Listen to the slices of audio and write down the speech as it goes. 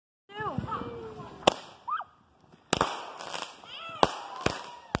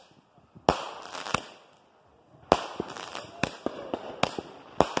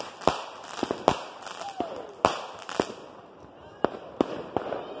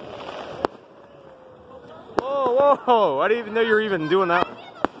Whoa! I didn't even know you were even doing that.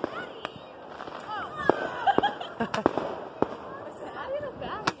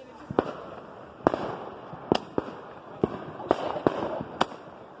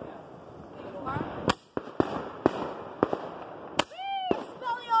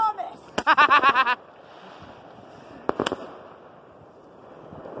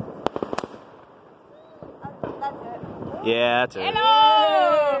 Yeah, that's it.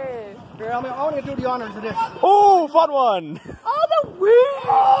 Hello! Here, I want to do the honors of this. Oh, fun one! Oh, the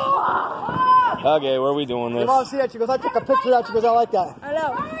wheel! Okay, where are we doing this? You want to see that? She goes, I took a picture of that. She goes, I like that.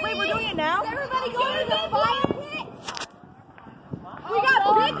 Hello. Wait, we're doing it now? Everybody go to the fire pit! We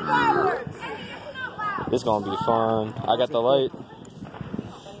got big fireworks! This is gonna be fun. I got the light.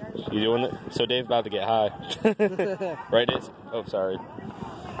 You doing it? So Dave's about to get high. Right, Dave? Oh, sorry.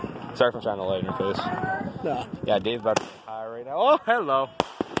 Sorry if I'm trying to light in your face. No. Yeah, Dave's about to get high right now. Oh, hello.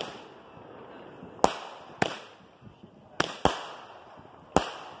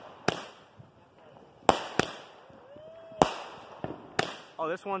 Oh,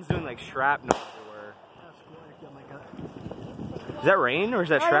 this one's doing like shrapnel everywhere. That's cool. Oh my God. Is that rain or is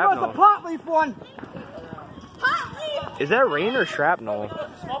that Hey, shrapnel? what's the pot leaf one? Pot leaf! Is that rain or shrapnel?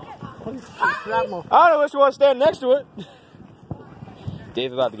 Shrapnel. I don't know which one stand next to it.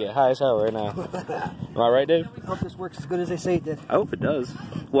 Dave's about to get high as hell right now. Am I right, Dave? I hope this works as good as they say it did. I hope it does.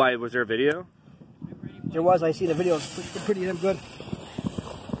 Why, was there a video? There was. I see the video. It's pretty damn good.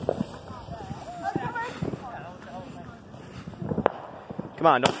 Come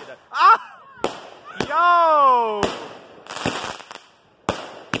on, don't get that. Ah! Yo!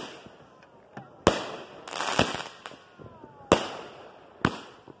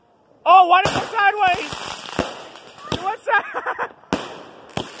 Oh, why did it go sideways? What's that?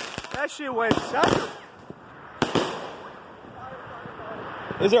 That shit went sideways.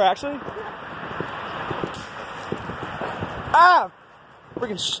 Is there actually? Ah!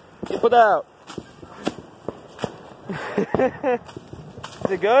 Freaking put out.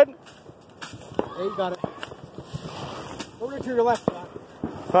 Is it good? Hey, you got it. Over to your left, Scott.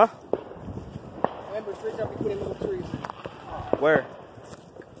 Huh? Remember, trees are between little trees. Where?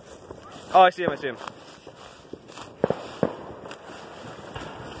 Oh, I see him, I see him.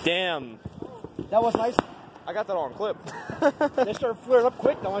 Damn. That was nice. I got that on clip. They started flaring up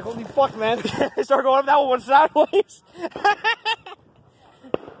quick. I'm like, holy fuck, man. They started going up, that one went sideways.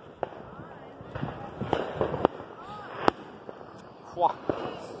 We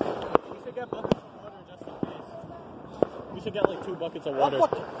should get buckets of water just in case. We should get like 2 buckets of water.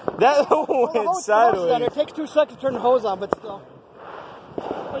 That went sideways. It takes 2 seconds to turn the hose on, but still. I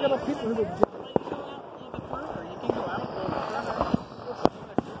got enough people who would do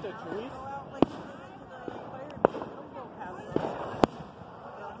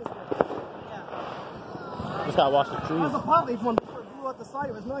Just gotta watch the trees. That was a pot leaf one before it blew out the side.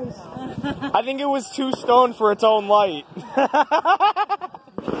 It was nice. I think it was too stoned for its own light. You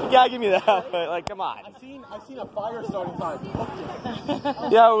gotta give me that, but like, come on. I've seen a fire starting time.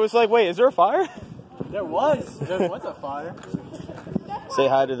 Yeah, it was like, wait, is there a fire? There was a fire. Say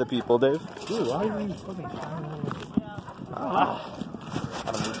hi to the people, Dave. Dude, why are you fucking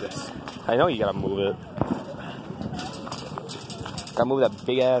Gotta move this. I know you gotta move it. Gotta move that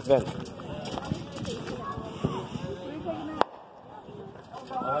big ass vent.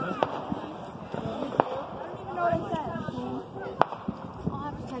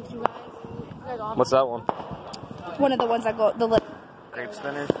 What's that one? One of the ones that go, the little, Grape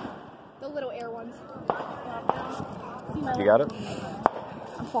spinner. the little air ones. You got it?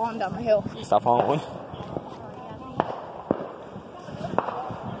 I'm falling down the hill. Stop falling.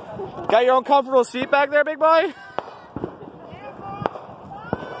 Got your own comfortable seat back there, big boy?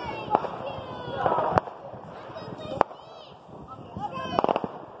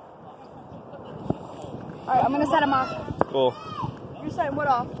 Alright, I'm gonna set him off. Cool. You're setting what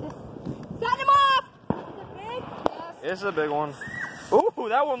off? Set him off! Is it big? Yes. This is a big one. Ooh,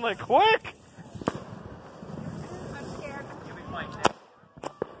 that one went quick. I'm scared.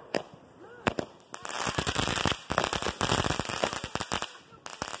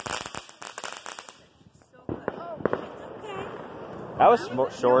 That was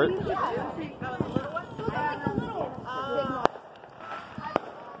short. Do that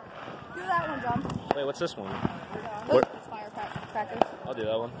one, John. Wait, what's this one? Those are firecrackers. I'll do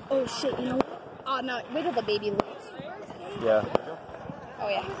that one. Oh shit, you know what? Oh no, wait till the baby leaves. Yeah. Oh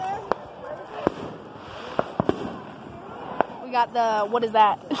yeah. We got the, what is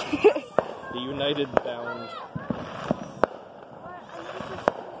that? The United Bound.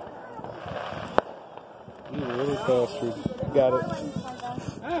 You really fast, dude. Got it.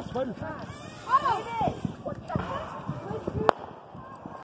 Ah, spider.